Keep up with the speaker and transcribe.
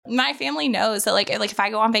my family knows that like if I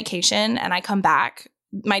go on vacation and I come back,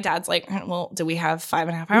 my dad's like, well, do we have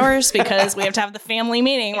 5.5 hours? Because we have to have the family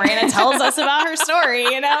meeting where Anna tells us about her story,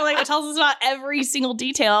 like it tells us about every single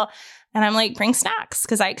detail. And I'm like, bring snacks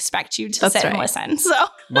because I expect you to sit and listen. So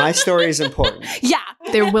my story is important. Yeah.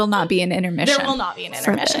 There will not be an intermission. There will not be an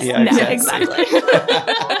intermission. Yeah, no, exactly.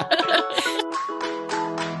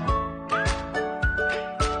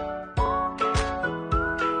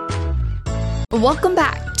 Welcome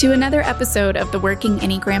back to another episode of the Working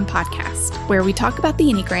Enneagram podcast, where we talk about the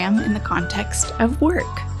Enneagram in the context of work.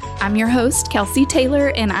 I'm your host, Kelsey Taylor,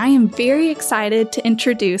 and I am very excited to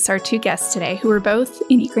introduce our two guests today who are both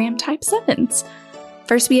Enneagram Type 7s.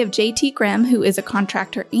 First, we have JT Grimm, who is a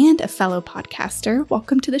contractor and a fellow podcaster.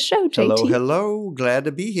 Welcome to the show, JT. Hello. Glad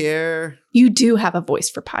to be here. You do have a voice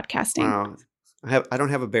for podcasting. Wow. I don't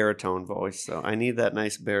have a baritone voice, so I need that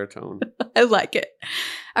nice baritone. I like it.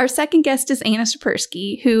 Our second guest is Anna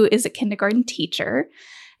Sapersky, who is a kindergarten teacher.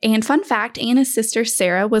 And fun fact, Anna's sister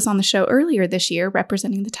Sarah was on the show earlier this year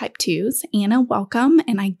representing the Type 2s. Anna, welcome.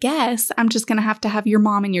 And I guess I'm just going to have your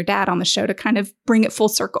mom and your dad on the show to kind of bring it full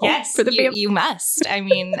circle. Yes, for the family. You must. I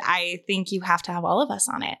mean, I think you have to have all of us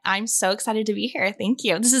on it. I'm so excited to be here. Thank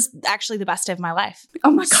you. This is actually the best day of my life. Oh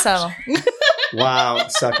my gosh. So. Wow,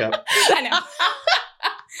 suck up. I know.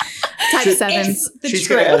 Type 7s. She's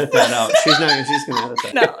going to edit that out. She's going to edit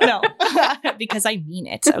that. No. Because I mean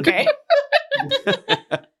it, okay?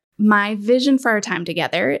 My vision for our time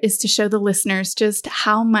together is to show the listeners just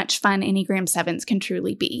how much fun Enneagram 7s can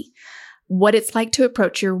truly be. What it's like to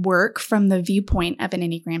approach your work from the viewpoint of an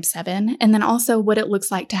Enneagram 7, and then also what it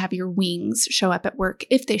looks like to have your wings show up at work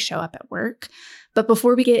if they show up at work. But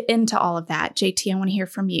before we get into all of that, JT, I want to hear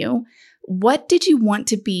from you. What did you want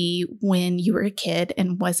to be when you were a kid,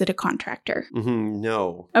 and was it a contractor?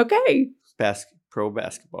 No. Okay. Pro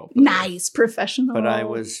basketball player. Nice. Professional. But I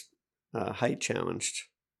was height challenged.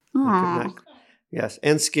 Aww. Yes,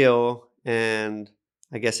 and skill, and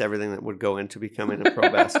I guess everything that would go into becoming a pro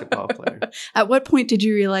basketball player. At what point did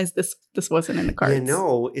you realize this wasn't in the cards?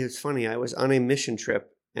 It's funny. I was on a mission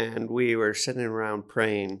trip, and we were sitting around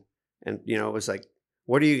praying, and it was like,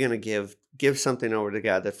 what are you going to give? Give something over to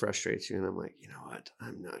God that frustrates you. And I'm like, you know what?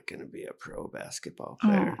 I'm not going to be a pro basketball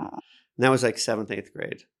player. Aww. And that was like 7th, 8th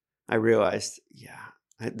grade. I realized,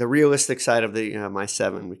 the realistic side of the my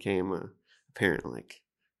 7 became apparent. Like,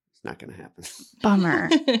 it's not going to happen. Bummer.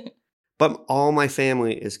 But all my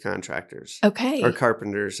family is contractors. Okay. Or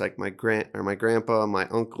carpenters, like my grandpa, my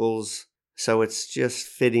uncles. So it's just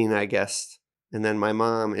fitting, I guess. And then my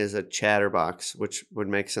mom is a chatterbox, which would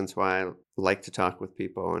make sense why I like to talk with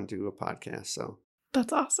people and do a podcast. So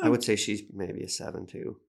that's awesome. I would say she's maybe a 7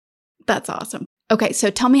 too. That's awesome. Okay, so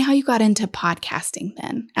tell me how you got into podcasting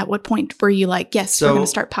then. At what point were you like, yes, we're going to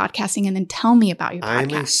start podcasting, and then tell me about your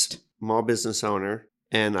podcast? I'm a small business owner,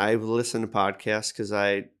 and I listen to podcasts because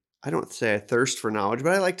I don't say I thirst for knowledge,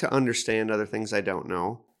 but I like to understand other things I don't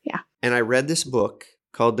know. Yeah. And I read this book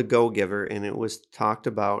called The Go-Giver, and it was talked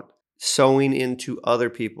about sowing into other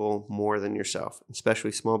people more than yourself,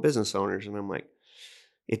 especially small business owners. And I'm like,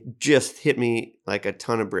 it just hit me like a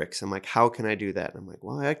ton of bricks. I'm like, how can I do that? And I'm like,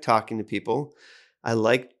 well, I like talking to people. I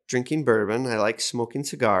like drinking bourbon. I like smoking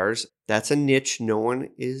cigars. That's a niche no one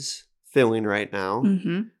is filling right now.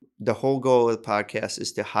 Mm-hmm. The whole goal of the podcast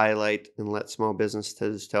is to highlight and let small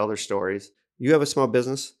businesses tell their stories. You have a small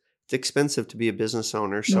business. It's expensive to be a business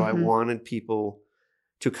owner. So I wanted people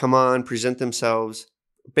to come on, present themselves,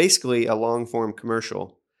 basically a long form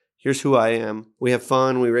commercial. Here's who I am. We have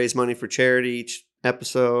fun. We raise money for charity each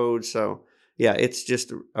episode. So yeah, it's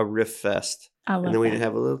just a riff fest. I love and then we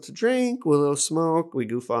have a little to drink, a little smoke. We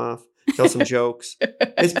goof off, tell some jokes.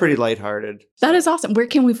 It's pretty lighthearted. That is awesome. Where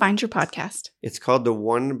can we find your podcast? It's called the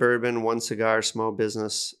One Bourbon, One Cigar Small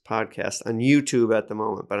Business Podcast on YouTube at the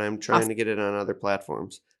moment, but I'm trying to get it on other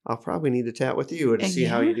platforms. I'll probably need to chat with you to see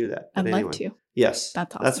how you do that. I'd love to. Yes.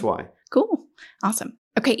 That's awesome. That's why. Cool. Awesome.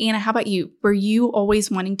 Okay, Anna, how about you? Were you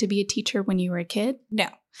always wanting to be a teacher when you were a kid? No.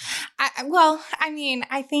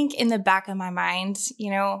 I think in the back of my mind,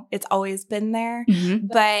 it's always been there. Mm-hmm.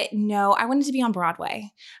 But no, I wanted to be on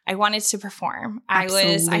Broadway. I wanted to perform.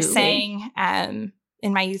 Absolutely. I sang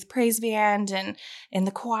in my youth praise band and in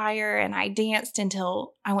the choir, and I danced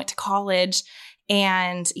until I went to college.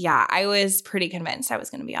 And yeah, I was pretty convinced I was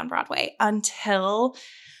going to be on Broadway until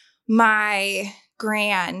my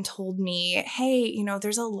Gran told me, hey,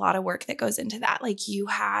 there's a lot of work that goes into that. Like, you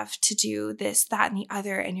have to do this, that, and the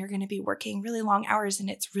other, and you're going to be working really long hours, and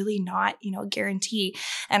it's really not, a guarantee.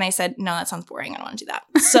 And I said, no, that sounds boring. I don't want to do that.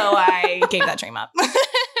 So I gave that dream up.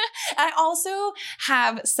 I also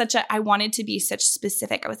have I wanted to be such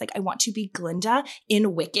specific. I was like, I want to be Glinda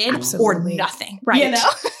in Wicked Absolutely. or nothing. Right. You know?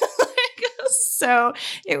 So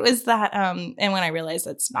it was that. And when I realized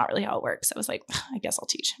that's not really how it works, I was like, I guess I'll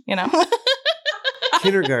teach, you know?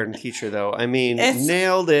 Kindergarten teacher, though. I mean,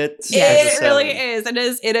 nailed it. It really is.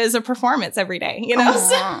 It is a performance every day, you know?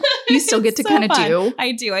 So you still get to kind of do.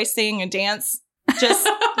 I do. I sing and dance, just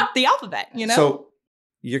the alphabet, you know? So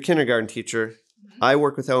you're kindergarten teacher. I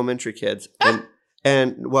work with elementary kids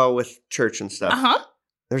and with church and stuff. Uh-huh.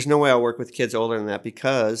 There's no way I'll work with kids older than that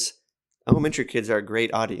because elementary kids are a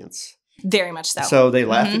great audience. Very much so. So they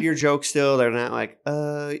laugh at your jokes still. They're not like,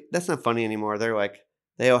 that's not funny anymore. They're like,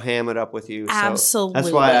 they'll ham it up with you. Absolutely. So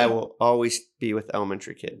that's why I will always be with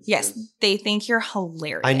elementary kids. Yes. They think you're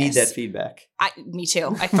hilarious. I need that feedback. Me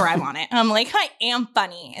too. I thrive on it. I'm like, I am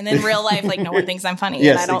funny. And then real life, like no one thinks I'm funny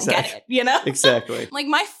Yes, and I don't get it, you know? Exactly. Like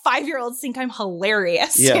my 5-year-olds think I'm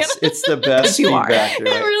hilarious. Yes, you know? it's the best You are. feedback. It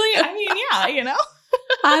really, I mean, yeah, you know?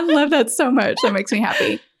 I love that so much. That makes me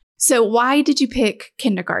happy. So why did you pick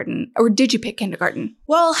kindergarten, or did you pick kindergarten?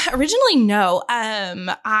 Well, originally, no.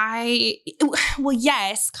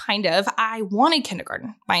 Yes, kind of. I wanted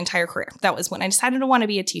kindergarten my entire career. That was when I decided to want to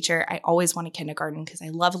be a teacher. I always wanted kindergarten because I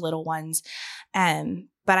love little ones.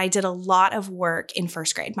 But I did a lot of work in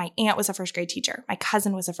first grade. My aunt was a first grade teacher. My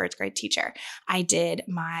cousin was a first grade teacher. I did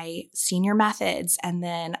my senior methods and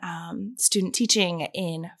then student teaching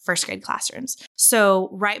in first grade classrooms. So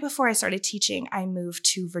right before I started teaching, I moved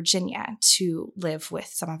to Virginia to live with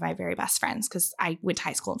some of my very best friends because I went to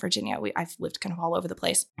high school in Virginia. I've lived kind of all over the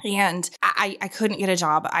place. And I couldn't get a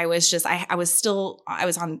job. I was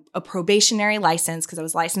on a probationary license because I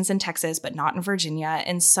was licensed in Texas, but not in Virginia.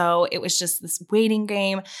 And so it was just this waiting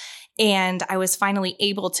game. And I was finally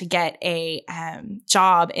able to get a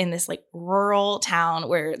job in this like rural town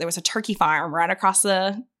where there was a turkey farm right across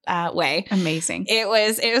the way. Amazing. It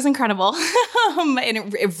was incredible. And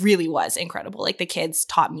it really was incredible. Like the kids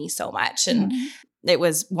taught me so much and it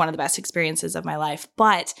was one of the best experiences of my life.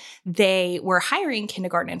 But they were hiring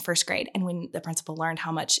kindergarten and first grade. And when the principal learned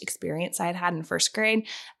how much experience I had in first grade,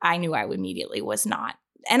 I knew I immediately was not.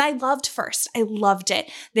 And I loved first. I loved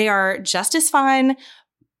it. They are just as fun,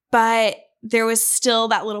 but there was still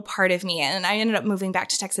that little part of me. And I ended up moving back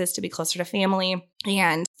to Texas to be closer to family.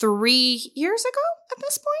 And 3 years ago at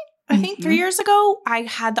this point, I think 3 years ago, I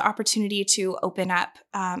had the opportunity to open up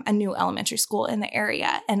a new elementary school in the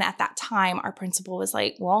area. And at that time, our principal was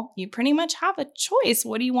like, well, you pretty much have a choice.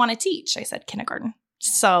 What do you want to teach? I said, kindergarten.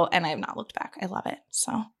 So, and I have not looked back. I love it.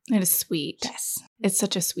 So it is sweet. Yes. It's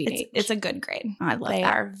such a sweet age. It's a good grade. I love They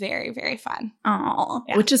that. are very, very fun. Oh,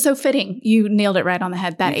 Yeah. which is so fitting. You nailed it right on the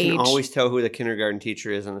head. That you age. can always tell who the kindergarten teacher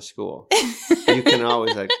is in a school. You can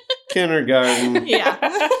always like, kindergarten. Yeah.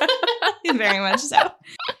 Very much so.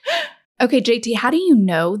 Okay, JT, how do you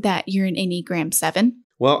know that you're an Enneagram 7?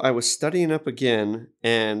 Well, I was studying up again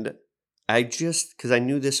and because I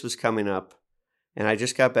knew this was coming up and I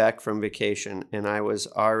just got back from vacation and I was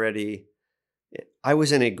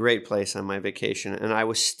in a great place on my vacation and I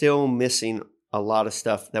was still missing a lot of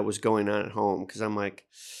stuff that was going on at home because I'm like,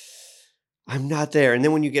 I'm not there. And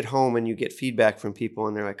then when you get home and you get feedback from people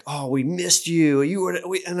and they're like, oh, we missed you.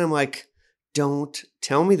 And I'm like, don't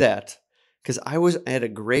tell me that. Because I had a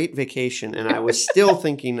great vacation and I was still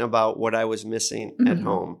thinking about what I was missing at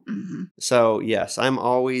home. Mm-hmm. So yes, I'm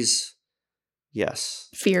always, yes.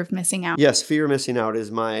 Fear of missing out. Yes, fear of missing out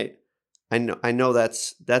is I know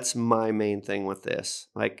that's my main thing with this.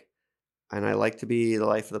 Like, and I like to be the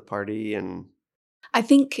life of the party and I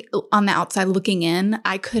think on the outside looking in,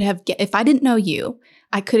 I could have, if I didn't know you,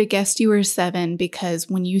 I could have guessed you were a 7 because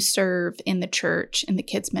when you serve in the church, in the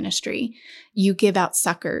kids ministry, you give out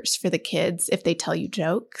suckers for the kids if they tell you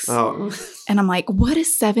jokes. Oh. And I'm like, what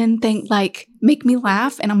does 7 think? Like, make me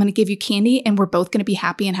laugh and I'm going to give you candy and we're both going to be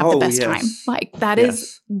happy and have the best time. Like, that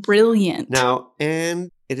is brilliant. Now, and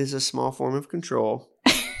it is a small form of control.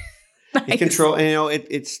 Nice. Control, and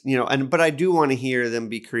it's but I do want to hear them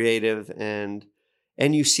be creative and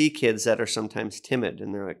you see kids that are sometimes timid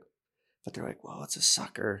and they're like, well, it's a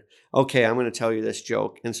sucker. Okay, I'm going to tell you this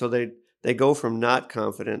joke. And so they go from not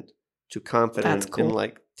confident to confident in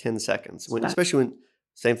like 10 seconds. Especially when,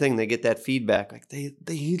 same thing, they get that feedback. Like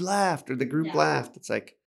he laughed or the group laughed. It's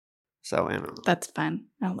like, so I don't know. That's fun.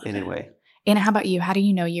 I love it. Anyway. Anna, how about you? How do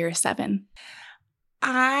you know you're a 7?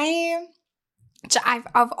 I've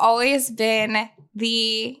always been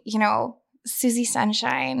the, Susie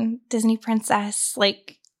Sunshine, Disney princess,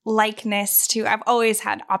 likeness to, I've always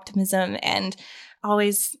had optimism and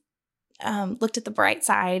always looked at the bright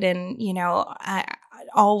side and, I'd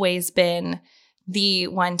always been the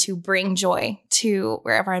one to bring joy to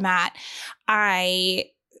wherever I'm at, I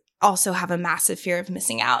also have a massive fear of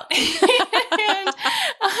missing out. And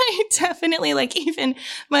I definitely, like, even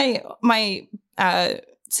my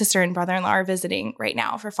sister and brother-in-law are visiting right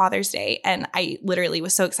now for Father's Day. And I literally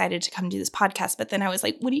was so excited to come do this podcast. But then I was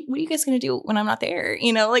like, what are you guys going to do when I'm not there?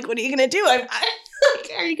 You know, like, what are you going to do? Like,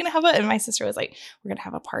 are you going to have and my sister was like, we're going to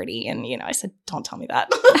have a party. And, you know, I said, don't tell me that.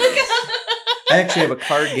 I actually have a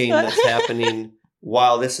card game that's happening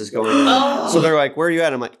while this is going on. Oh. So they're like, where are you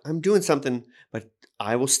at? I'm like, I'm doing something, but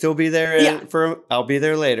I will still be there I'll be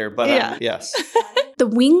there later. But yes. The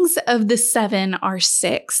wings of the 7 are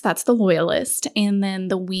 6. That's the loyalist. And then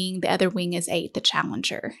the other wing is 8, the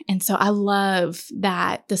challenger. And so I love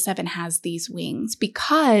that the 7 has these wings,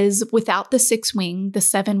 because without the 6 wing, the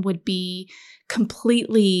 7 would be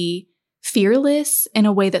completely fearless in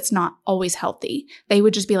a way that's not always healthy. They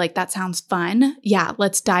would just be like, that sounds fun. Yeah,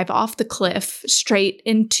 let's dive off the cliff straight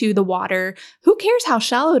into the water. Who cares how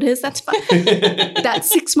shallow it is? That's fun. That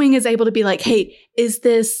 6 wing is able to be like, hey, is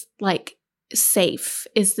this like safe?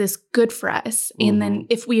 Is this good for us? Mm-hmm. And then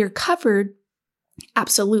if we are covered,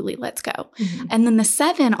 absolutely, let's go. Mm-hmm. And then the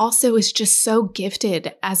 7 also is just so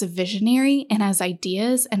gifted as a visionary and as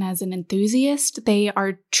ideas and as an enthusiast. They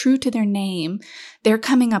are true to their name. They're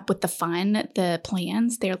coming up with the fun, the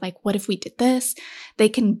plans. They're like, what if we did this? They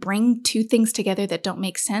can bring 2 things together that don't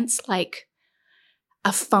make sense, like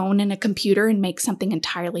a phone and a computer, and make something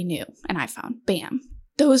entirely new. An iPhone, bam.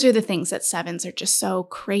 Those are the things that 7s are just so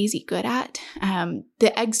crazy good at.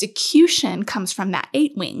 The execution comes from that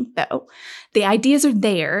 8 wing, though. The ideas are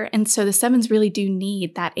there, and so the 7s really do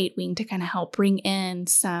need that 8 wing to kind of help bring in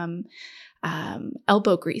some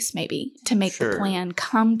elbow grease, maybe, to make the plan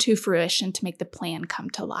come to fruition, to make the plan come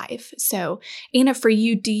to life. So, Anna, for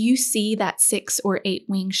you, do you see that 6 or 8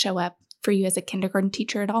 wing show up for you as a kindergarten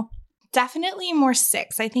teacher at all? Definitely more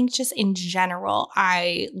 6. I think just in general,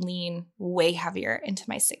 I lean way heavier into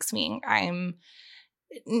my 6 wing. I'm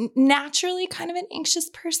naturally kind of an anxious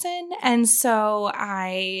person. And so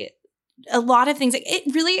a lot of things, it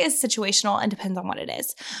really is situational and depends on what it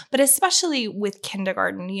is. But especially with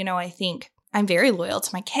kindergarten, you know, I think I'm very loyal to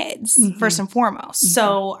my kids, first and foremost. Mm-hmm.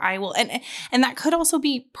 So I will, and that could also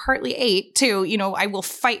be partly 8 too. You know, I will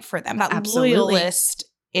fight for them. That loyalist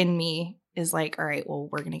in me is like, all right, well,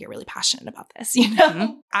 we're going to get really passionate about this, you know?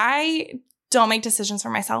 Mm-hmm. I don't make decisions for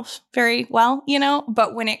myself very well, you know?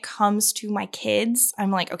 But when it comes to my kids, I'm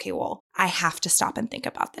like, okay, well, I have to stop and think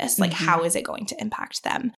about this. Like, how is it going to impact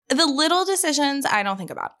them? The little decisions I don't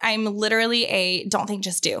think about. I'm literally a don't think,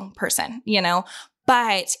 just do person, you know?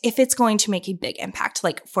 But if it's going to make a big impact,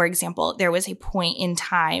 like, for example, there was a point in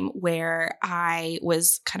time where I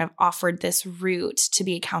was kind of offered this route to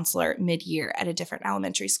be a counselor mid-year at a different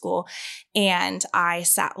elementary school. And I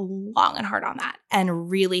sat long and hard on that and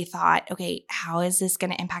really thought, okay, how is this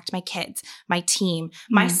going to impact my kids, my team,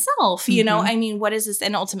 myself? You know, I mean, what is this?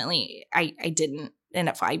 And ultimately, I didn't end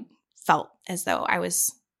up, I felt as though I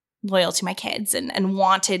was loyal to my kids and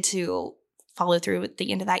wanted to follow through at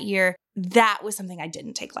the end of that year. That was something I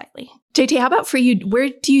didn't take lightly. JT, how about for you? Where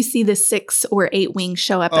do you see the 6 or 8 wing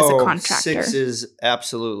show up as a contractor? 6 is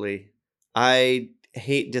absolutely. I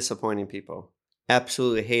hate disappointing people.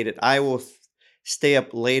 Absolutely hate it. I will stay up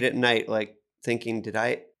late at night, like thinking,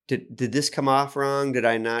 did this come off wrong? Did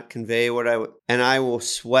I not convey what and I will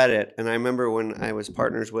sweat it. And I remember when I was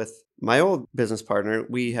partners with my old business partner,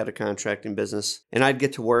 we had a contracting business, and I'd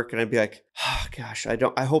get to work and I'd be like, oh gosh,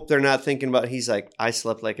 I hope they're not thinking about, he's like, I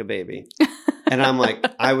slept like a baby. And I'm like,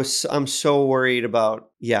 I'm so worried about,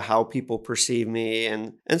 how people perceive me.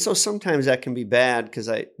 And so sometimes that can be bad because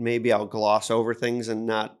maybe I'll gloss over things and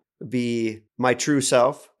not be my true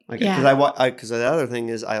self. Because the other thing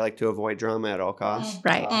is I like to avoid drama at all costs.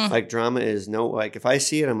 Right. Like drama is if I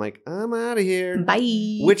see it, I'm like, I'm out of here.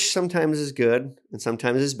 Bye. Which sometimes is good and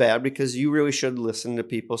sometimes is bad because you really should listen to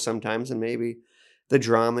people sometimes, and maybe the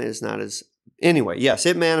drama is not as... Anyway, yes,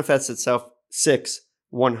 it manifests itself 6,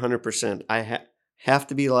 100%. I have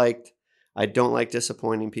to be liked. I don't like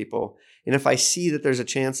disappointing people. And if I see that there's a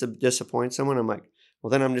chance to disappoint someone, I'm like,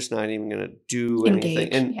 well, then I'm just not even going to do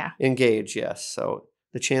anything. Engage, yes. So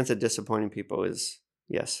the chance of disappointing people is,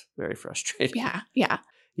 yes, very frustrating. Yeah.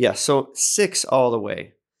 Yeah, so 6 all the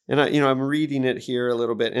way. And I'm reading it here a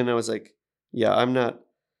little bit, and I was like, I'm not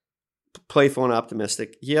playful and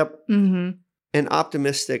optimistic. Yep. Mm-hmm. And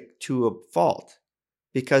optimistic to a fault,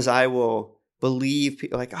 because I will believe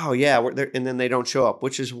people like, oh yeah, we're there, and then they don't show up,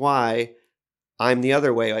 which is why I'm the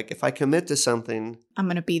other way. Like if I commit to something, I'm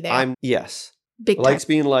going to be there. Yes. Big time. Likes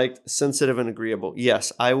being liked, sensitive and agreeable.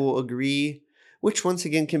 Yes, I will agree which once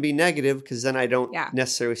again can be negative because then I don't Yeah.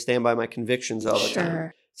 necessarily stand by my convictions all the time.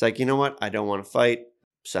 Sure. It's like, you know what? I don't want to fight.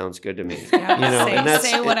 Sounds good to me. Yeah. You know, and that's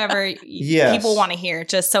say whatever Yes. people want to hear,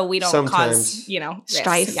 just so we don't Sometimes. cause,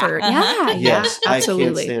 Strife risks. or- Uh-huh. yeah. Yes,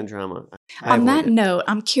 absolutely. I can't stand drama. On that avoid it. note,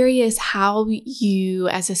 I'm curious how you,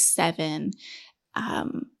 as a 7,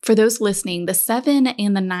 for those listening, the 7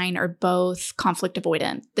 and the 9 are both conflict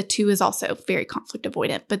avoidant. The 2 is also very conflict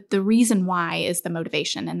avoidant, but the reason why is the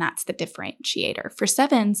motivation, and that's the differentiator. For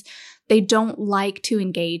 7s, they don't like to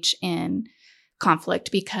engage in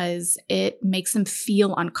conflict because it makes them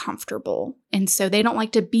feel uncomfortable. And so they don't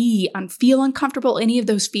like to feel uncomfortable, any of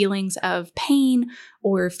those feelings of pain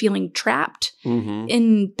or feeling trapped Mhm.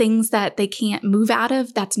 in things that they can't move out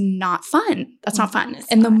of. That's not fun. That's not fun. It's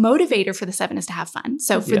And the not. motivator for the 7 is to have fun.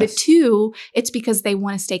 So for the Yes. 2, it's because they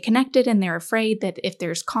want to stay connected and they're afraid that if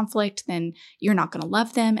there's conflict, then you're not going to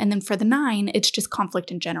love them. And then for the 9, it's just conflict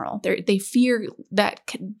in general. They fear that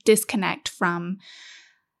disconnect from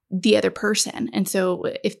the other person. And so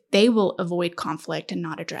if they will avoid conflict and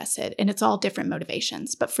not address it, and it's all different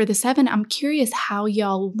motivations. But for the 7, I'm curious how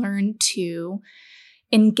y'all learn to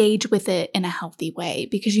engage with it in a healthy way,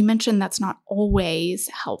 because you mentioned that's not always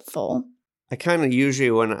helpful. I kind of usually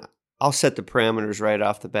I'll set the parameters right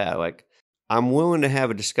off the bat. Like, I'm willing to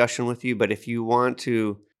have a discussion with you, but if you want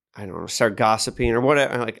to, I don't know, start gossiping or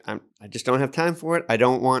whatever, I just don't have time for it. I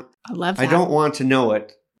don't want to know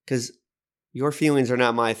it because your feelings are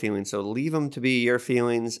not my feelings. So leave them to be your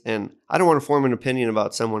feelings. And I don't want to form an opinion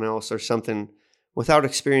about someone else or something without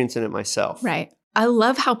experiencing it myself. Right. I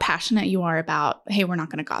love how passionate you are about, hey, we're not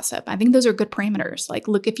going to gossip. I think those are good parameters. Like,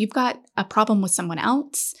 look, if you've got a problem with someone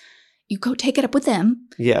else, you go take it up with them.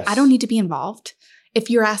 Yes. I don't need to be involved. If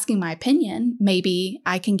you're asking my opinion, maybe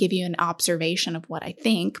I can give you an observation of what I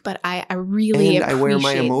think, but I really and I wear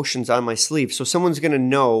my appreciate- emotions on my sleeve. So someone's going to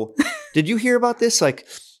know, did you hear about this? Like,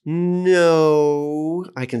 no,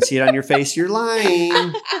 I can see it on your face. You're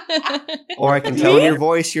lying. Or I can tell in your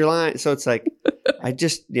voice you're lying. So it's like,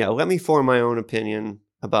 let me form my own opinion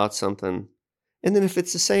about something. And then if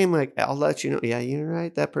it's the same, like, I'll let you know, yeah, you're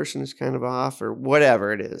right. That person is kind of off or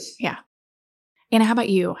whatever it is. Yeah. And how about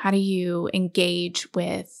you? How do you engage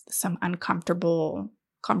with some uncomfortable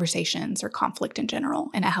conversations or conflict in general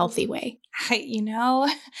in a healthy way?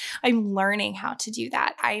 I'm learning how to do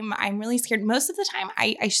that. I'm really scared. Most of the time,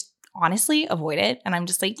 I honestly avoid it. And I'm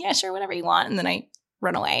just like, yeah, sure, whatever you want. And then I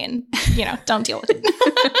run away and, don't deal with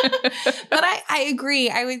it. But I agree.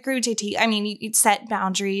 I would agree with JT. I mean, you set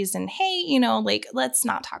boundaries and, hey, let's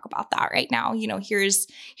not talk about that right now. Here's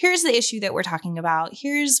the issue that we're talking about.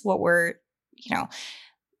 Here's what we're,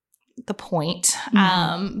 the point.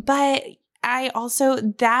 Mm-hmm. But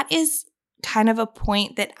that is kind of a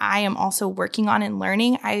point that I am also working on and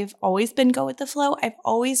learning. I've always been go with the flow. I've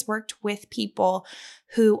always worked with people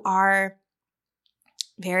who are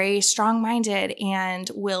very strong-minded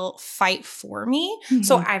and will fight for me. Mm-hmm.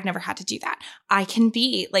 So I've never had to do that. I can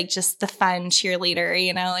be like just the fun cheerleader,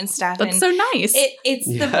 and stuff. That's so nice. It's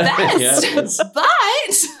the Yeah. best. Yeah, it is.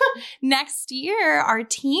 But next year, our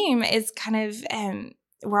team is kind of,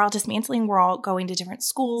 we're all dismantling. We're all going to different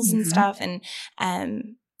schools and Mhm. stuff. And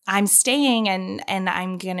I'm staying and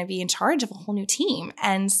I'm going to be in charge of a whole new team.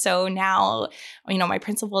 And so now, my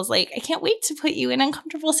principal is like, I can't wait to put you in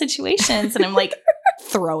uncomfortable situations. And I'm like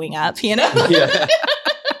throwing up, Yeah.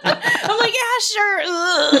 I'm like, yeah, sure.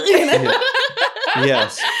 Ugh,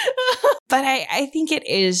 Yes. But I think it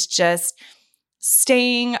is just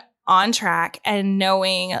staying on track and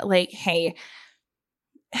knowing like, hey,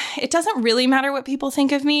 it doesn't really matter what people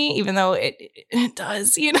think of me, even though it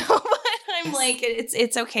does, but I'm like,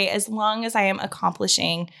 it's okay as long as I am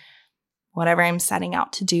accomplishing whatever I'm setting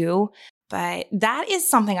out to do. But that is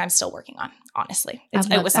something I'm still working on, honestly. I It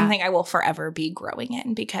love was that. something I will forever be growing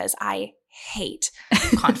in because I hate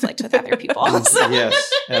conflict with other people. So- Yes,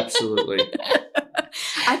 absolutely.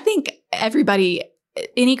 I think everybody,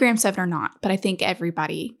 Enneagram 7 or not, but I think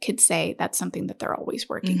everybody could say that's something that they're always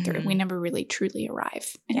working through. Mhm. We never really truly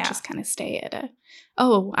arrive and Yeah. just kind of stay at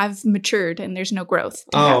I've matured and there's no growth.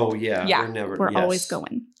 to Oh, have. yeah. Yeah. We're yes. always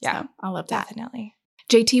going. Yeah. So I love that. Definitely.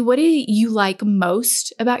 JT, what do you like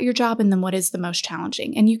most about your job, and then what is the most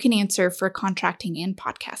challenging? And you can answer for contracting and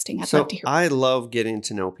podcasting. I'd love to hear. I love getting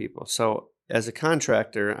to know people. So as a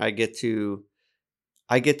contractor, I get to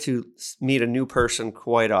meet a new person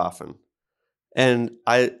quite often. And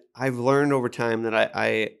I've learned over time that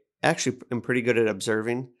I actually am pretty good at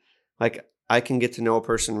observing. Like, I can get to know a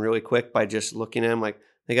person really quick by just looking at them. Like,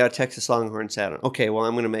 they got a Texas Longhorns hat on. Okay, well,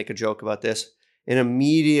 I'm going to make a joke about this and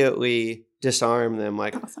immediately disarm them.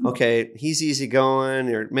 Like, Awesome. okay, he's easygoing,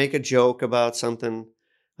 or make a joke about something.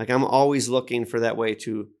 Like I'm always looking for that way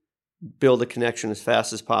to build a connection as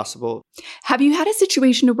fast as possible. Have you had a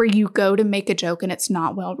situation where you go to make a joke and it's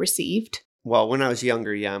not well received? Well, when I was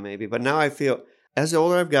younger, yeah, maybe. But now I feel as the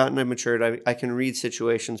older I've gotten, I've matured, I can read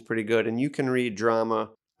situations pretty good. And you can read drama.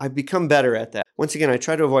 I've become better at that. Once again, I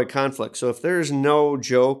try to avoid conflict. So if there's no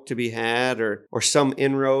joke to be had or some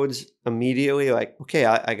inroads immediately, like, okay,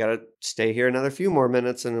 I got to stay here another few more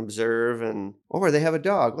minutes and observe. And, or they have a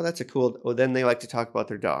dog. Well, that's a cool, well, then they like to talk about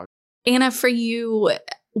their dog. Anna, for you,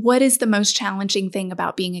 what is the most challenging thing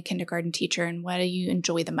about being a kindergarten teacher and what do you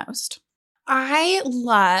enjoy the most? I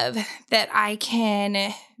love that I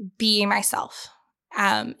can be myself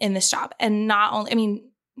in this job and not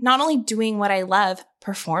only doing what I love,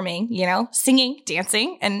 performing, singing,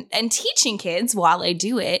 dancing, and teaching kids while I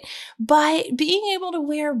do it, but being able to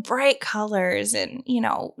wear bright colors and,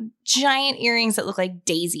 giant earrings that look like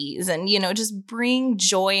daisies and, just bring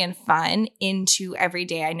joy and fun into every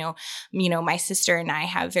day. I know, my sister and I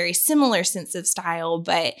have very similar sense of style,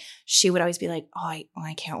 but she would always be like, oh, I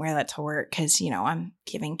can't wear that to work because, I'm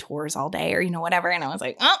giving tours all day or, whatever. And I was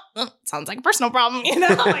like, oh, sounds like a personal problem, like,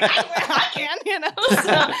 I can,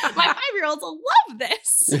 So my 5-year-olds will love this.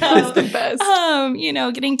 So, that's the best.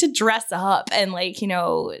 Getting to dress up and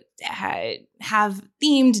have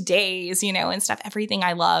themed days, and stuff, everything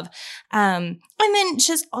I love. And then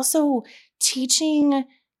just also teaching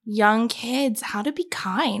young kids how to be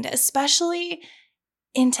kind, especially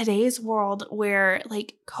in today's world where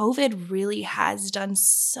COVID really has done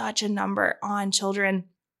such a number on children.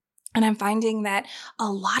 And I'm finding that a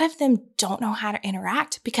lot of them don't know how to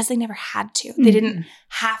interact because they never had to. They didn't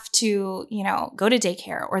have to, go to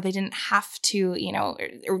daycare, or they didn't have to,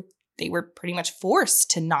 or they were pretty much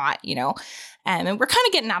forced to not, and we're kind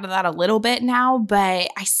of getting out of that a little bit now, but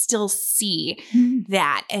I still see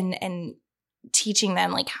that and teaching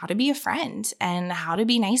them how to be a friend and how to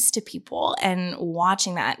be nice to people and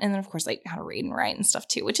watching that. And then of course, how to read and write and stuff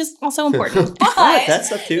too, which is also important. But that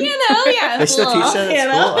stuff too. Yeah. They still teach that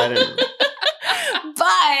at school? I didn't know.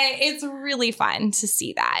 But it's really fun to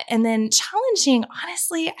see that. And then challenging,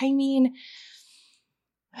 honestly, I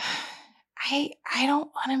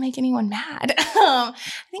don't want to make anyone mad. I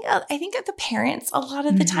think that the parents a lot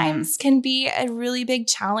of the times can be a really big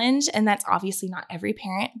challenge, and that's obviously not every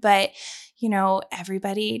parent, but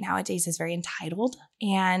everybody nowadays is very entitled.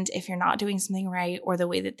 And if you're not doing something right or the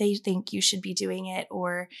way that they think you should be doing it,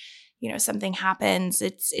 or, something happens,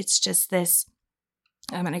 it's just this,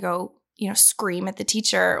 I'm going to go, scream at the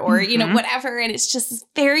teacher or, whatever. And it's just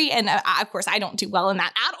and of course I don't do well in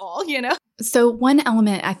that at all, So one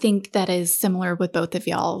element I think that is similar with both of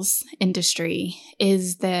y'all's industry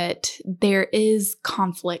is that there is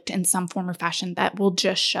conflict in some form or fashion that will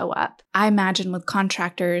just show up. I imagine with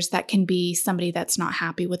contractors, that can be somebody that's not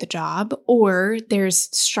happy with a job, or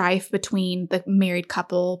there's strife between the married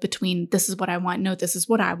couple between this is what I want, no, this is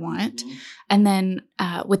what I want. And then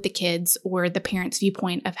with the kids or the parents'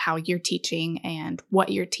 viewpoint of how you're teaching and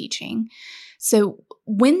what you're teaching. So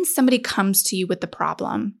when somebody comes to you with the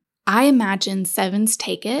problem, I imagine 7s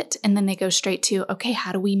take it and then they go straight to, okay,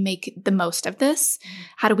 how do we make the most of this?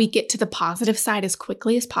 How do we get to the positive side as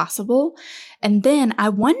quickly as possible? And then I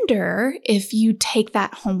wonder if you take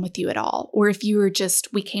that home with you at all, or if you were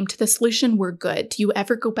just, we came to the solution, we're good. Do you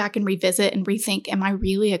ever go back and revisit and rethink, am I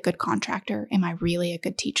really a good contractor? Am I really a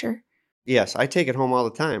good teacher? Yes, I take it home all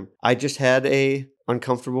the time. I just had a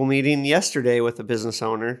uncomfortable meeting yesterday with a business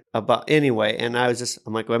owner and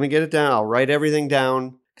I'm like, let me get it down. I'll write everything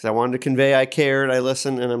down. Because I wanted to convey I cared, I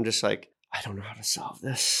listened, and I'm just like, I don't know how to solve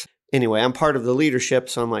this. Anyway, I'm part of the leadership,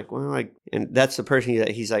 so I'm like, and that's the person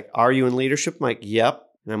that he's like, are you in leadership? I'm like, yep.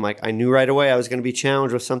 And I'm like, I knew right away I was going to be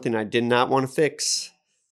challenged with something I did not want to fix.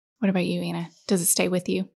 What about you, Anna? Does it stay with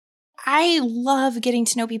you? I love getting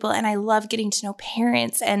to know people and I love getting to know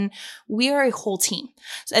parents, and we are a whole team.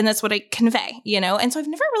 And that's what I convey, And so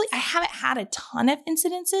I haven't had a ton of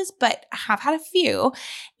incidences, but I have had a few.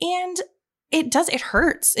 And it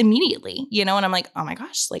hurts immediately, and I'm like, oh my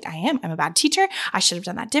gosh, I'm a bad teacher. I should have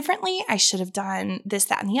done that differently. I should have done this,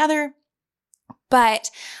 that, and the other.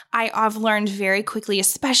 But I've learned very quickly,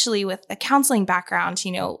 especially with a counseling background,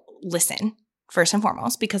 listen first and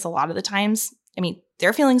foremost, because a lot of the times,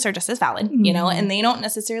 their feelings are just as valid, and they don't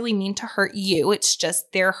necessarily mean to hurt you. It's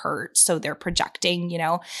just they're hurt. So they're projecting,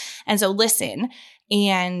 and so listen,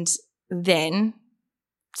 and then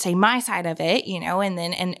say my side of it, and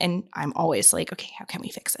then, and I'm always like, okay, how can we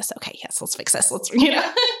fix this? Okay, yes, let's fix this.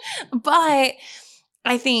 But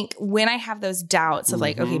I think when I have those doubts of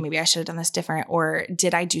like, Mhm. okay, maybe I should have done this different, or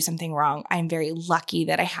did I do something wrong? I'm very lucky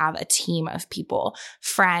that I have a team of people,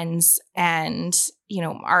 friends, and,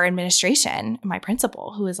 our administration, my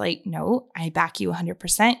principal, who is like, no, I back you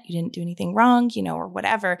 100%. You didn't do anything wrong, or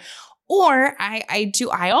whatever. Or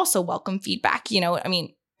I also welcome feedback,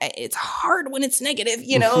 it's hard when it's negative,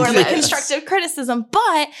 or like Yes. constructive criticism.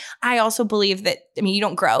 But I also believe that, you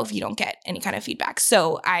don't grow if you don't get any kind of feedback.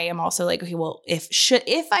 So I am also like, okay, well, if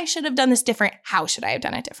I should have done this different, how should I have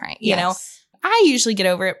done it different? You know, I usually get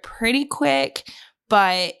over it pretty quick,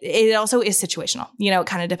 but it also is situational. It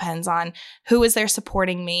kind of depends on who is there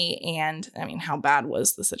supporting me and how bad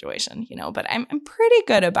was the situation, but I'm pretty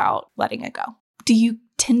good about letting it go. Do you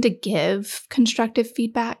tend to give constructive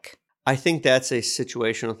feedback? I think that's a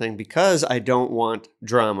situational thing because I don't want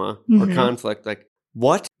drama or Mhm. conflict. Like,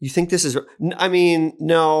 what? You think this is,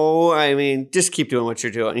 just keep doing what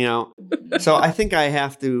you're doing, So I think I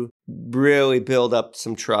have to really build up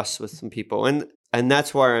some trust with some people. And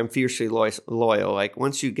that's why I'm fiercely loyal. Like,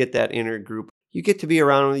 once you get that inner group, you get to be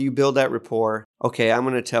around, you build that rapport. Okay, I'm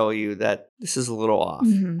going to tell you that this is a little off.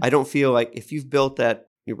 Mhm. I don't feel like if you've built that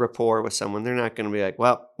rapport with someone, they're not going to be like,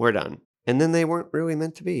 well, we're done. And then they weren't really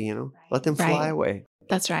meant to be, Let them fly Right. away.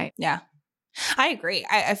 That's right. Yeah, I agree.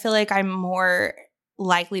 I feel like I'm more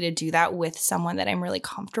likely to do that with someone that I'm really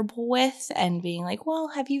comfortable with and being like, well,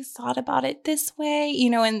 have you thought about it this way?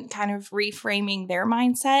 And kind of reframing their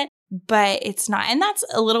mindset. But it's not. And that's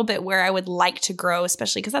a little bit where I would like to grow,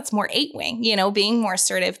 especially because that's more 8-wing, being more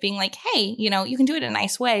assertive, being like, hey, you can do it in a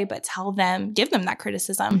nice way, but give them that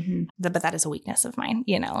criticism. Mhm. But that is a weakness of mine,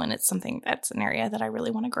 and it's something that's an area that I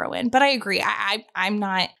really want to grow in. But I agree. I'm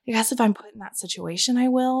not, I guess if I'm put in that situation, I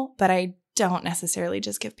will, but I don't necessarily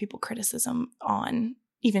just give people criticism on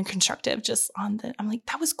even constructive, just on I'm like,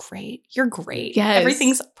 that was great. You're great. Yes.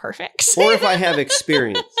 Everything's perfect. Or if I have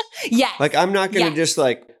experience. Yes. Like, I'm not going to just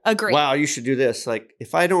like, Agree. wow, you should do this. Like,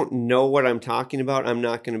 if I don't know what I'm talking about, I'm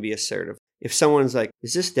not going to be assertive. If someone's like,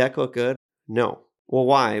 does this deck look good? No. Well,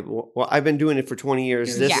 why? Well, I've been doing it for 20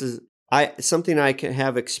 years. This is something I can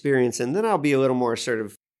have experience in. Then I'll be a little more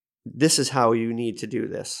assertive. This is how you need to do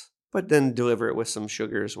this. But then deliver it with some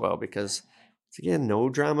sugar as well, because it's, again, no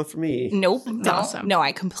drama for me. Nope. That's No, awesome. no,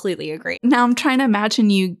 I completely agree. Now I'm trying to imagine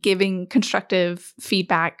you giving constructive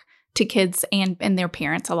feedback to kids and their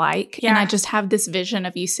parents alike. Yeah. And I just have this vision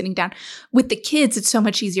of you sitting down with the kids. It's so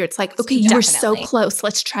much easier. It's like, okay, you were so Definitely. close.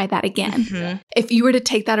 Let's try that again. Mhm. If you were to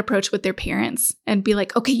take that approach with their parents and be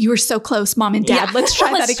like, okay, you were so close, mom and dad, Yeah. let's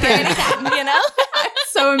try that Let's try again. it again, I'm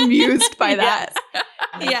so amused by that.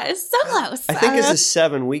 Yes, so close. I think as a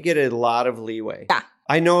 7, we get a lot of leeway. Yeah.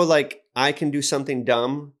 I know, like, I can do something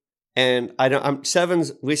dumb, and I'm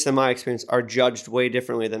 7s, at least in my experience, are judged way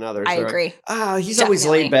differently than others. I They're like, agree. he's always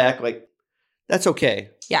Definitely. laid back. Like, that's okay.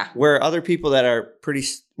 Yeah. Where other people that are pretty,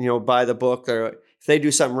 by the book, if they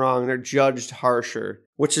do something wrong, they're judged harsher,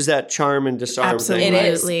 which is that charm and disarm Absolutely. thing. It right?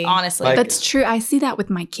 is, honestly. Like- That's true. I see that with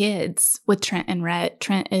my kids, with Trent and Rhett.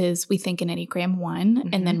 Trent is, we think, an Enneagram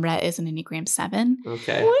 1, and then Rhett is an Enneagram 7.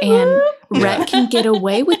 Okay. And Yeah. Rhett can get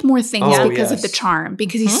away with more things Oh, because of yes. the charm,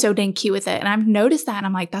 because he's so dang cute with it. And I've noticed that, and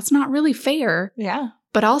I'm like, that's not really fair. Yeah.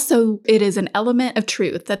 But also, it is an element of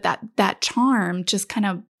truth that charm just kind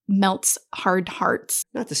of melts hard hearts.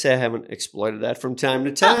 Not to say I haven't exploited that from time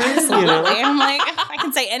to time. Absolutely. You know? I'm like, I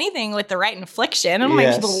can say anything with the right inflection and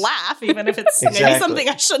Yes. make people laugh, even if it's maybe Exactly. something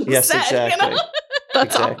I shouldn't Yes, have said. exactly.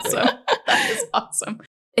 That's Exactly. awesome. That is awesome.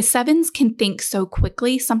 7s can think so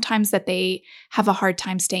quickly sometimes that they have a hard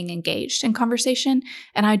time staying engaged in conversation.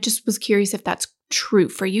 And I just was curious if that's true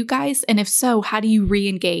for you guys. And if so, how do you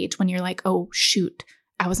re-engage when you're like, oh, shoot,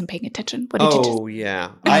 I wasn't paying attention. What did you just... Oh,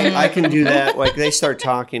 yeah. I can do that. Like, they start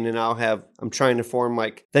talking, and I'm trying to form,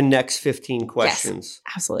 like, the next 15 questions.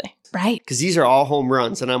 Absolutely. Right. Because these are all home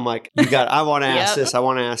runs. And I'm like, I want to ask Yep. this. I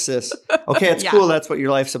want to ask this. Okay, it's Yeah. cool. That's what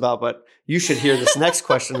your life's about. But you should hear this next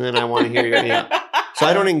question, and then I want to hear your yeah. So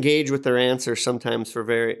I don't engage with their answer sometimes for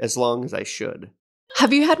as long as I should.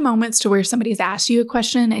 Have you had moments to where somebody's asked you a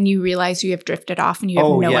question and you realize you have drifted off and you have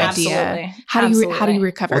Oh, no yes. idea? Absolutely. How do you Absolutely.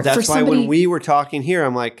 recover? Well, that's For why somebody, when we were talking here,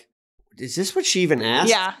 I'm like, is this what she even asked?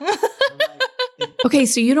 Yeah. okay,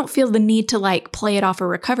 so you don't feel the need to like play it off or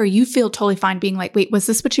recover. You feel totally fine being like, wait, was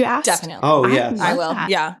this what you asked? Definitely. Oh, I yes. I love will. that.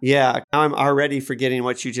 Yeah. Yeah. Now I'm already forgetting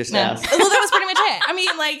what you just No. asked. Well, that was pretty much it. I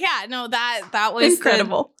mean, like, yeah, no, that was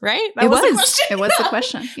Incredible. right? That It the was. question. It was the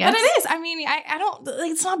question. Yes. But it is. I mean, I don't,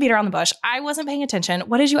 like, it's not beat around the bush. I wasn't paying attention.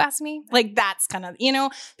 What did you ask me? Like, that's kind of,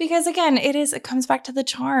 because again, it comes back to the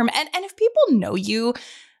charm. And if people know you,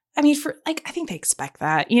 I mean, I think they expect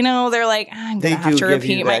that. They're like, I'm going to have to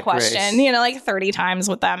repeat my question, grace. 30 times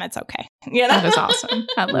with them. It's okay. That is awesome.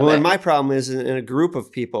 I love it. And my problem is in a group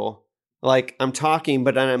of people, like I'm talking,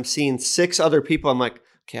 but then I'm seeing 6 other people. I'm like,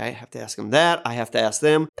 okay, I have to ask them that. I have to ask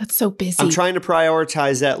them. That's so busy. I'm trying to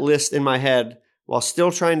prioritize that list in my head while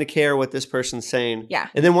still trying to care what this person's saying. Yeah.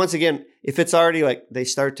 And then once again, if it's already like they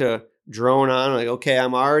start to drone on, like, okay,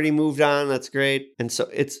 I'm already moved on. That's great. And so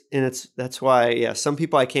that's why, some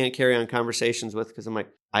people I can't carry on conversations with because I'm like,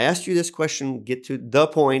 I asked you this question, get to the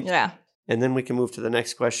point. Yeah. And then we can move to the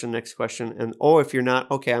next question. And if you're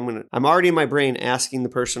not, okay, I'm already in my brain asking the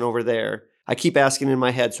person over there. I keep asking in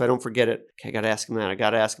my head so I don't forget it. Okay, I got to ask him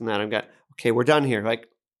that. Okay, we're done here. Like,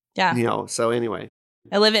 so anyway.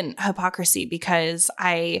 I live in hypocrisy because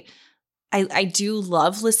I do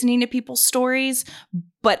love listening to people's stories,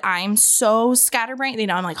 but I'm so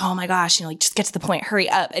scatterbrained. I'm like, oh my gosh, just get to the point, hurry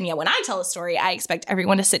up. And when I tell a story, I expect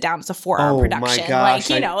everyone to sit down. It's a 4-hour production. My gosh,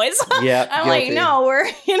 it's. Yeah, I'm like, no,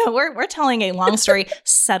 we're telling a long story.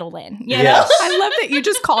 Settle in. Yes. I love that you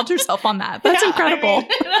just called yourself on that. That's incredible.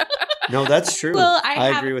 No, that's true. Well,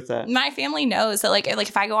 I agree with that. My family knows that like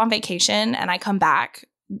if I go on vacation and I come back,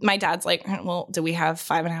 my dad's like, well, do we have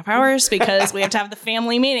 5.5 hours? Because we have to have the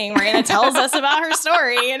family meeting. Marina tells us about her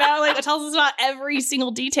story, it tells us about every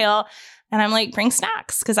single detail. And I'm like, bring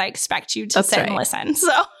snacks because I expect you to sit and listen.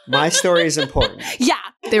 So my story is important. Yeah.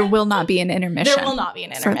 There will not be an intermission. There will not be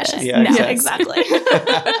an intermission. Yeah, no, exactly.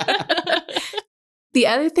 The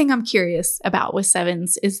other thing I'm curious about with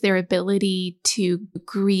 7s is their ability to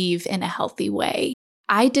grieve in a healthy way.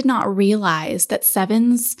 I did not realize that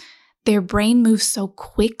 7s, their brain moves so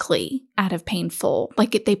quickly out of painful.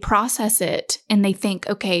 Like they process it and they think,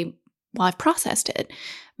 okay, well, I've processed it.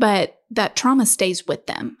 But that trauma stays with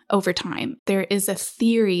them over time. There is a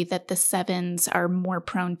theory that the 7s are more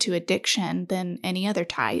prone to addiction than any other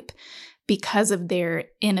type because of their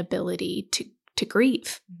inability to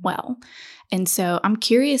grieve well. And so I'm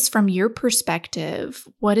curious from your perspective,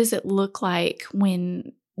 what does it look like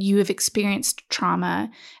when you have experienced trauma?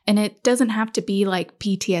 And it doesn't have to be like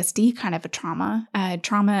PTSD kind of a trauma.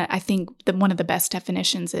 Trauma, I think one of the best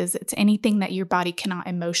definitions is it's anything that your body cannot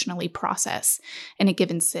emotionally process in a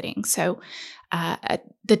given sitting. So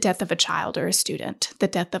the death of a child or a student, the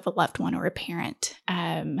death of a loved one or a parent,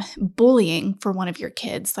 bullying for one of your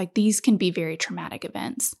kids, like these can be very traumatic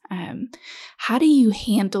events. How do you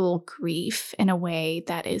handle grief in a way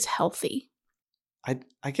that is healthy?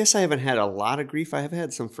 I guess I haven't had a lot of grief. I have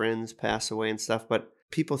had some friends pass away and stuff, but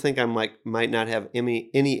people think I'm like, might not have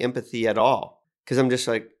any empathy at all. Cause I'm just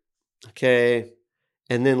like, okay.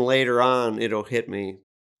 And then later on, it'll hit me.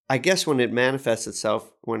 I guess when it manifests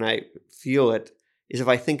itself, when I feel it, is if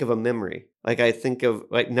I think of a memory. Like I think of,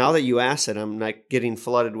 like now that you ask it, I'm like getting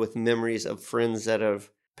flooded with memories of friends that have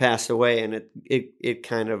passed away, and it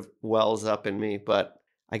kind of wells up in me. But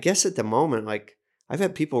I guess at the moment, like I've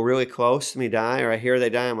had people really close to me die, or I hear they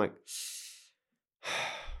die, I'm like,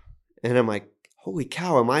 and I'm like, holy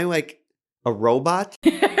cow, am I like a robot?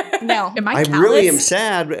 No. Am I I callous? really am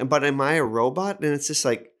sad, but am I a robot? And it's just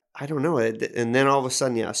like, I don't know. And then all of a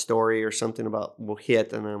sudden, a story or something about will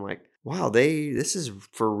hit, and I'm like, wow, this is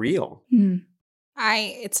for real.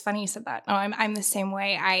 It's funny you said that. No, I'm the same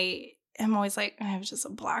way. I am always like, I have just a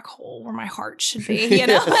black hole where my heart should be,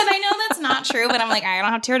 And I know that's not true, but I'm like, I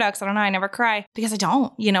don't have tear ducts. I don't know. I never cry because I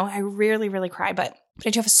don't, I rarely, really cry, but I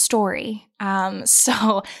do have a story.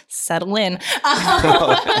 So settle in. No,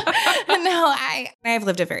 I've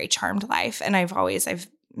lived a very charmed life, and I'm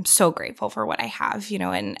so grateful for what I have,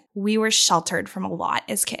 and we were sheltered from a lot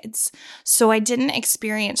as kids. So I didn't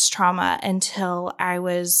experience trauma until I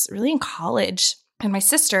was really in college. And my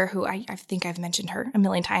sister, who I think I've mentioned her a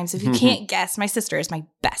million times, if you can't guess, my sister is my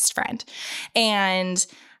best friend. And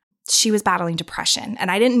she was battling depression, and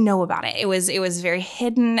I didn't know about it. It was very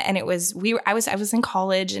hidden, and I was in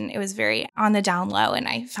college, and it was very on the down low, and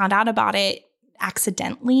I found out about it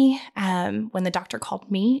accidentally when the doctor called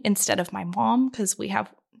me instead of my mom, because we have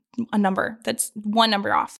a number that's one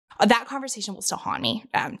number off. That conversation will still haunt me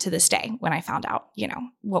to this day when I found out,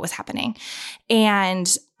 what was happening.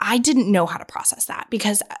 And I didn't know how to process that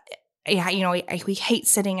because, we hate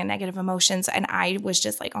sitting in negative emotions. And I was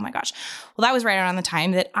just like, oh my gosh. Well, that was right around the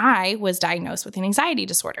time that I was diagnosed with an anxiety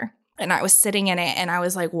disorder. And I was sitting in it, and I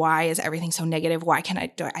was like, why is everything so negative? Why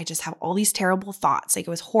can't I just have all these terrible thoughts? Like, it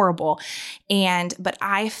was horrible. But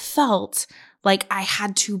I felt like I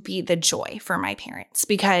had to be the joy for my parents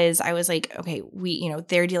because I was like, okay,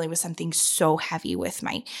 they're dealing with something so heavy with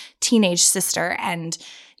my teenage sister. And,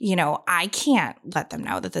 I can't let them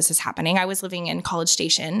know that this is happening. I was living in College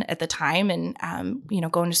Station at the time and,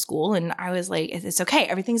 going to school. And I was like, it's okay.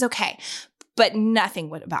 Everything's okay. But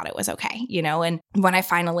nothing about it was okay, And when I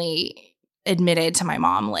finally admitted to my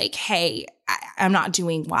mom, like, hey, I'm not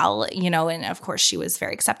doing well, and of course she was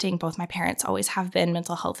very accepting. Both my parents always have been.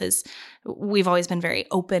 Mental health we've always been very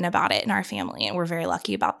open about it in our family, and we're very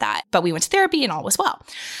lucky about that. But we went to therapy and all was well.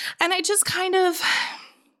 And I just kind of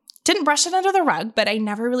didn't brush it under the rug, but I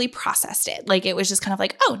never really processed it. Like, it was just kind of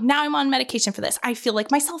like, oh, now I'm on medication for this. I feel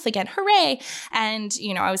like myself again. Hooray. And,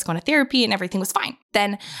 I was going to therapy and everything was fine.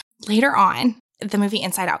 Then later on, the movie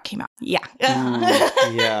Inside Out came out. Yeah.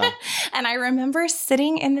 Yeah. And I remember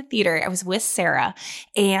sitting in the theater. I was with Sarah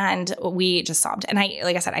and we just sobbed. And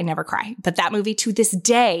like I said, I never cry. But that movie to this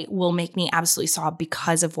day will make me absolutely sob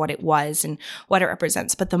because of what it was and what it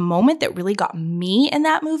represents. But the moment that really got me in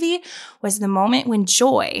that movie was the moment when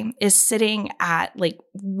Joy is sitting at like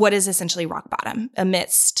what is essentially rock bottom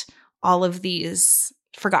amidst all of these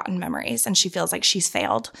forgotten memories, and she feels like she's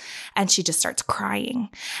failed, and she just starts crying.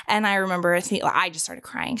 And I remember I just started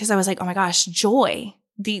crying because I was like, oh my gosh, joy,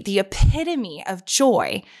 the epitome of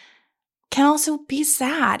joy, can also be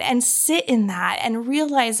sad, and sit in that and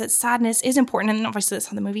realize that sadness is important. And obviously that's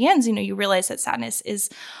how the movie ends. You realize that sadness is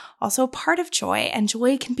also part of joy, and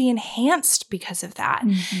joy can be enhanced because of that.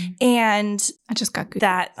 Mm-hmm. And I just got good.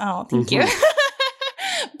 That, oh, thank you.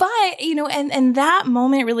 But, and that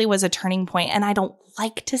moment really was a turning point. And I don't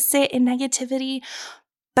like to sit in negativity,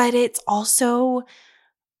 but it's also,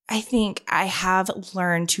 I think I have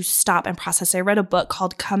learned to stop and process. I read a book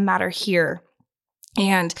called Come Matter Here.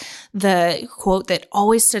 And the quote that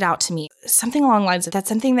always stood out to me, something along the lines of, that's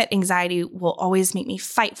something that anxiety will always make me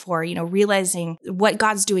fight for, realizing what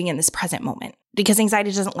God's doing in this present moment. Because anxiety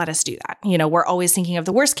doesn't let us do that. We're always thinking of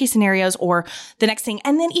the worst case scenarios or the next thing.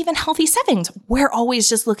 And then even healthy sevens, we're always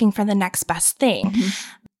just looking for the next best thing. Mm-hmm.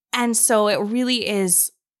 And so it really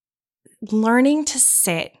is learning to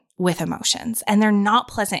sit with emotions, and they're not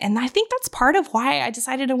pleasant. And I think that's part of why I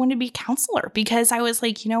decided I wanted to be a counselor, because I was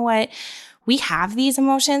like, you know what? We have these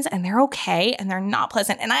emotions and they're okay and they're not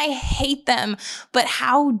pleasant and I hate them. But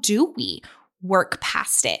how do we work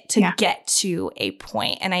past it to get to a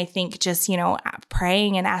point? And I think just,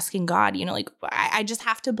 praying and asking God, I just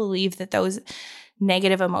have to believe that those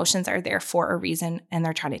negative emotions are there for a reason and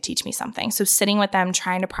they're trying to teach me something. So sitting with them,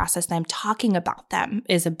 trying to process them, talking about them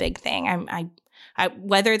is a big thing. I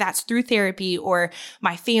whether that's through therapy or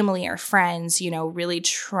my family or friends, really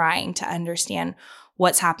trying to understand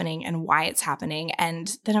what's happening and why it's happening.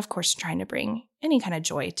 And then, of course, trying to bring any kind of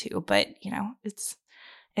joy too. But,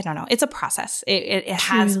 I don't know. It's a process. It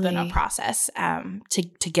has been a process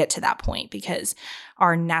to get to that point, because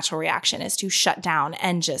our natural reaction is to shut down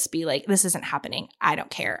and just be like, this isn't happening. I don't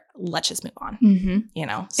care. Let's just move on.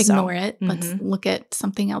 Mm-hmm. Ignore it. Mm-hmm. Let's look at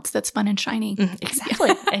something else that's fun and shiny. Mm-hmm. Exactly.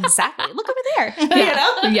 Exactly. Look over there.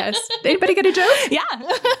 Yes. Anybody get a joke? Yeah.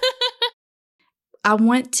 I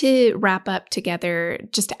want to wrap up together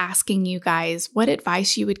just asking you guys what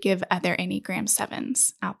advice you would give other Enneagram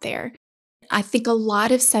 7s out there. I think a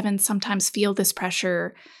lot of 7s sometimes feel this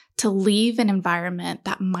pressure to leave an environment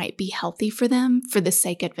that might be healthy for them for the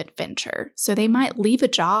sake of adventure. So they might leave a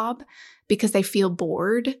job because they feel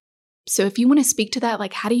bored. So if you want to speak to that,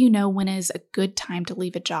 like, how do you know when is a good time to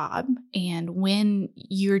leave a job and when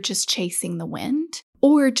you're just chasing the wind?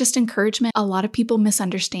 Or just encouragement. A lot of people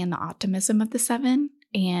misunderstand the optimism of the 7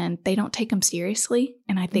 and they don't take them seriously.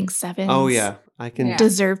 And I think 7s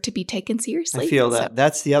deserve to be taken seriously. I feel that. So.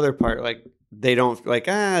 That's the other part. Like, they don't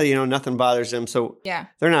nothing bothers them. So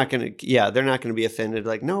they're not going to be offended.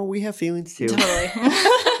 Like, no, we have feelings too. Totally.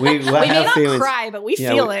 we may not feelings. Cry, but we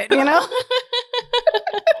feel it,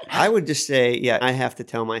 I would just say, I have to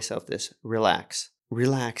tell myself this. Relax.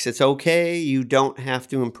 It's okay. You don't have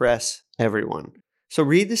to impress everyone. So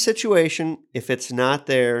read the situation. If it's not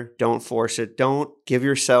there, don't force it. Don't give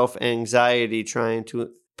yourself anxiety trying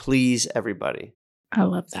to please everybody. I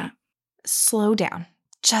love that. Slow down.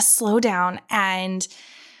 Just slow down and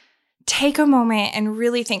take a moment and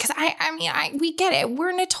really think. Because we get it.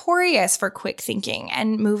 We're notorious for quick thinking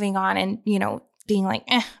and moving on and, being like,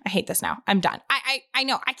 I hate this now. I'm done. I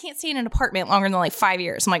know. I can't stay in an apartment longer than like 5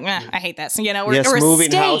 years. I'm like, I hate this. Or moving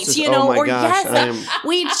a state, houses. Oh my gosh.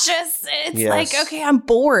 It's like, okay, I'm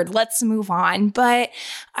bored. Let's move on. But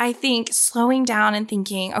I think slowing down and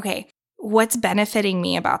thinking, okay, what's benefiting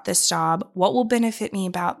me about this job? What will benefit me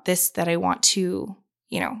about this that I want to,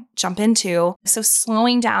 jump into. So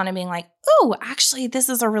slowing down and being like, oh, actually, this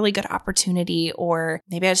is a really good opportunity, or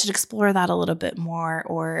maybe I should explore that a little bit more,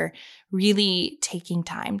 or really taking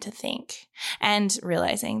time to think and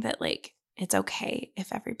realizing that like, it's okay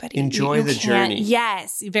if everybody enjoy the journey.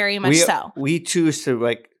 Yes, very much so. We choose to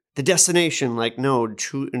like the destination, like, no,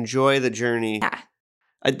 enjoy the journey. Yeah.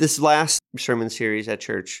 This last sermon series at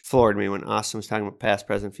church floored me when Austin was talking about past,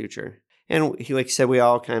 present, future. And he, like, said, we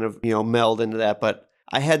all kind of, meld into that. But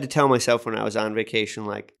I had to tell myself when I was on vacation,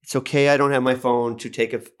 like, it's okay, I don't have my phone to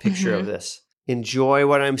take a picture of this. Enjoy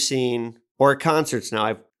what I'm seeing. Or at concerts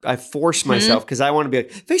now, I force myself because I want to be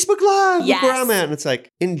like, Facebook Live, look where I'm at. And it's like,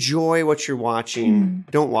 enjoy what you're watching.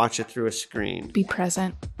 Don't watch it through a screen. Be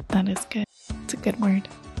present. That is good. It's a good word.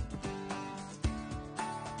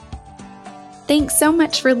 Thanks so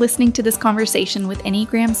much for listening to this conversation with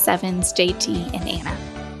Enneagram 7's JT and Anna.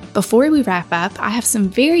 Before we wrap up, I have some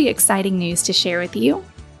very exciting news to share with you.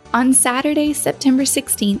 On Saturday, September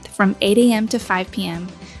 16th from 8 a.m. to 5 p.m.,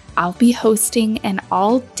 I'll be hosting an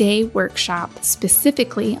all-day workshop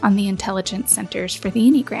specifically on the intelligence centers for the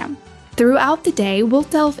Enneagram. Throughout the day, we'll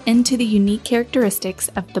delve into the unique characteristics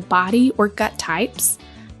of the body or gut types,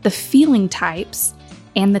 the feeling types,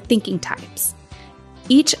 and the thinking types.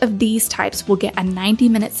 Each of these types will get a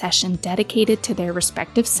 90-minute session dedicated to their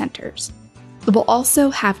respective centers. We'll also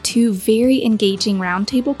have 2 very engaging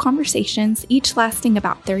roundtable conversations, each lasting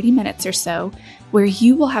about 30 minutes or so, where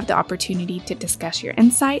you will have the opportunity to discuss your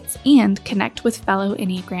insights and connect with fellow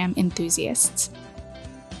Enneagram enthusiasts.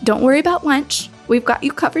 Don't worry about lunch. We've got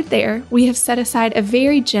you covered there. We have set aside a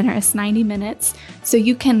very generous 90 minutes so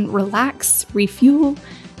you can relax, refuel,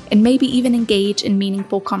 and maybe even engage in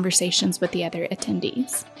meaningful conversations with the other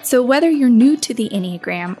attendees. So whether you're new to the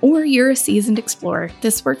Enneagram or you're a seasoned explorer,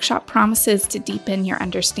 this workshop promises to deepen your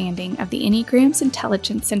understanding of the Enneagram's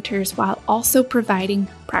intelligence centers while also providing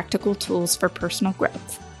practical tools for personal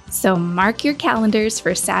growth. So mark your calendars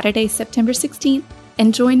for Saturday, September 16th,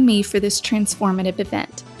 and join me for this transformative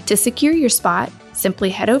event. To secure your spot, simply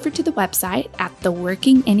head over to the website at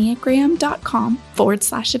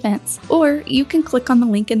theworkingenneagram.com/events, or you can click on the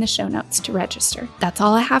link in the show notes to register. That's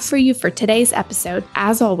all I have for you for today's episode.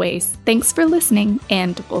 As always, thanks for listening,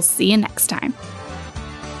 and we'll see you next time.